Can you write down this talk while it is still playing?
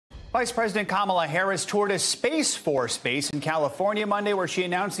Vice President Kamala Harris toured a Space Force base in California Monday, where she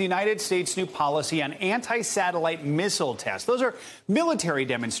announced the United States' new policy on anti-satellite missile tests. Those are military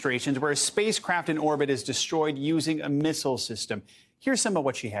demonstrations where a spacecraft in orbit is destroyed using a missile system. Here's some of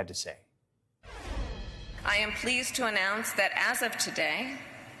what she had to say. I am pleased to announce that as of today,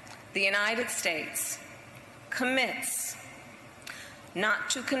 the United States commits not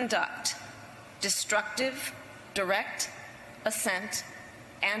to conduct destructive, direct ascent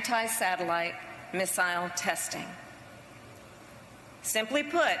anti-satellite missile testing. Simply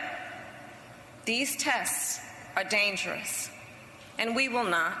put, these tests are dangerous, and we will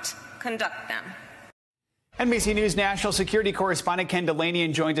not conduct them. NBC News national security correspondent Ken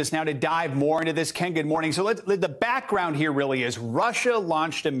Dilanian joins us now to dive more into this. Ken, good morning. So the background here really is Russia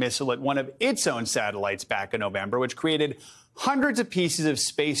launched a missile at one of its own satellites back in November, which created hundreds of pieces of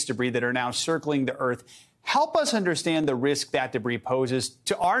space debris that are now circling the Earth. Help us understand the risk that debris poses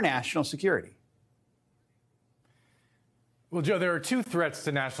to our national security. Well, Joe, there are two threats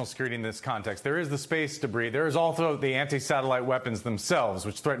to national security in this context. There is the space debris. There is also the anti-satellite weapons themselves,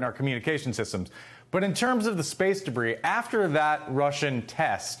 which threaten our communication systems. But in terms of the space debris, after that Russian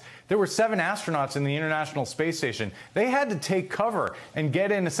test, there were 7 astronauts in the International Space Station. They had to take cover and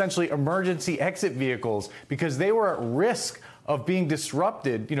get in essentially emergency exit vehicles because they were at risk of being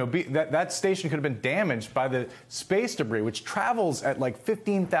disrupted. You know, that station could have been damaged by the space debris, which travels at like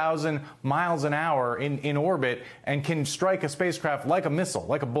 15,000 miles an hour in orbit and can strike a spacecraft like a missile,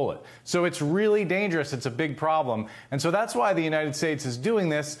 like a bullet. So it's really dangerous. It's a big problem. And so that's why the United States is doing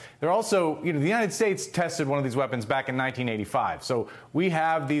this. They're also, you know, the United States tested one of these weapons back in 1985. So we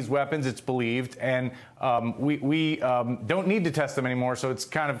have these weapons, it's believed, and we don't need to test them anymore. So it's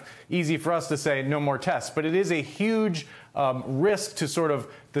kind of easy for us to say no more tests. But it is a huge risk to sort of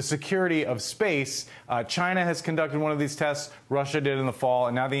the security of space. China has conducted one of these tests. Russia did in the fall.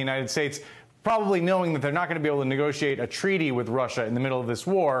 And now the United States, probably knowing that they're not going to be able to negotiate a treaty with Russia in the middle of this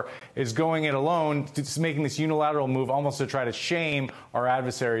war, is going it alone, making this unilateral move almost to try to shame our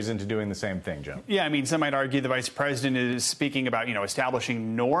adversaries into doing the same thing, Joe. Yeah, I mean, some might argue the vice president is speaking about, you know,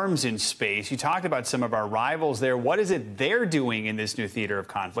 establishing norms in space. You talked about some of our rivals there. What is it they're doing in this new theater of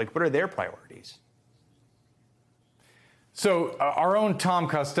conflict? What are their priorities? So our own Tom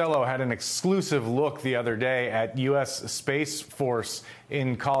Costello had an exclusive look the other day at U.S. Space Force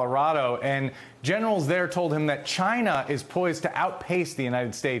in Colorado, and generals there told him that China is poised to outpace the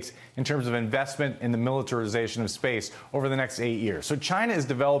United States in terms of investment in the militarization of space over the next 8 years. So China is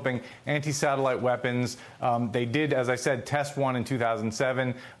developing anti-satellite weapons. They did, as I said, test one in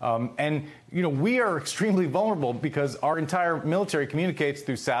 2007. And, you know, we are extremely vulnerable because our entire military communicates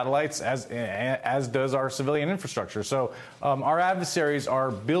through satellites, as does our civilian infrastructure. So our adversaries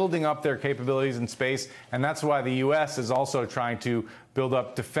are building up their capabilities in space, and that's why the U.S. is also trying to build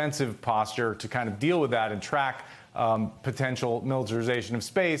up defensive posture to kind of deal with that and track potential militarization of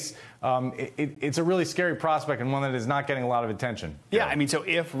space. It's a really scary prospect and one that is not getting a lot of attention. Yeah, I mean, so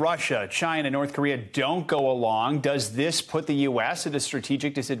if Russia, China, North Korea don't go along, does this put the U.S. at a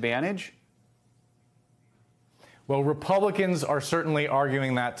strategic disadvantage? Well, Republicans are certainly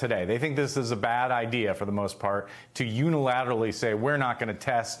arguing that today. They think this is a bad idea, for the most part, to unilaterally say we're not going to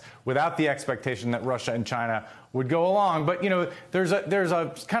test without the expectation that Russia and China would go along. But, you know, there's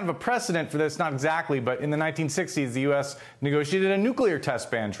a kind of a precedent for this, not exactly, but in the 1960s, the U.S. negotiated a nuclear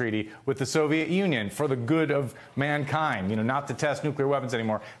test ban treaty with the Soviet Union for the good of mankind, you know, not to test nuclear weapons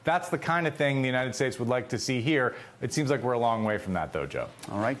anymore. That's the kind of thing the United States would like to see here. It seems like we're a long way from that, though, Joe.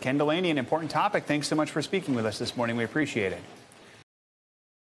 All right, Ken Dilanian, an important topic. Thanks so much for speaking with us this morning. We appreciate it.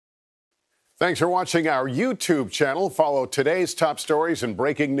 Thanks for watching our YouTube channel. Follow today's top stories and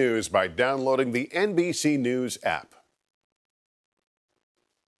breaking news by downloading the NBC News app.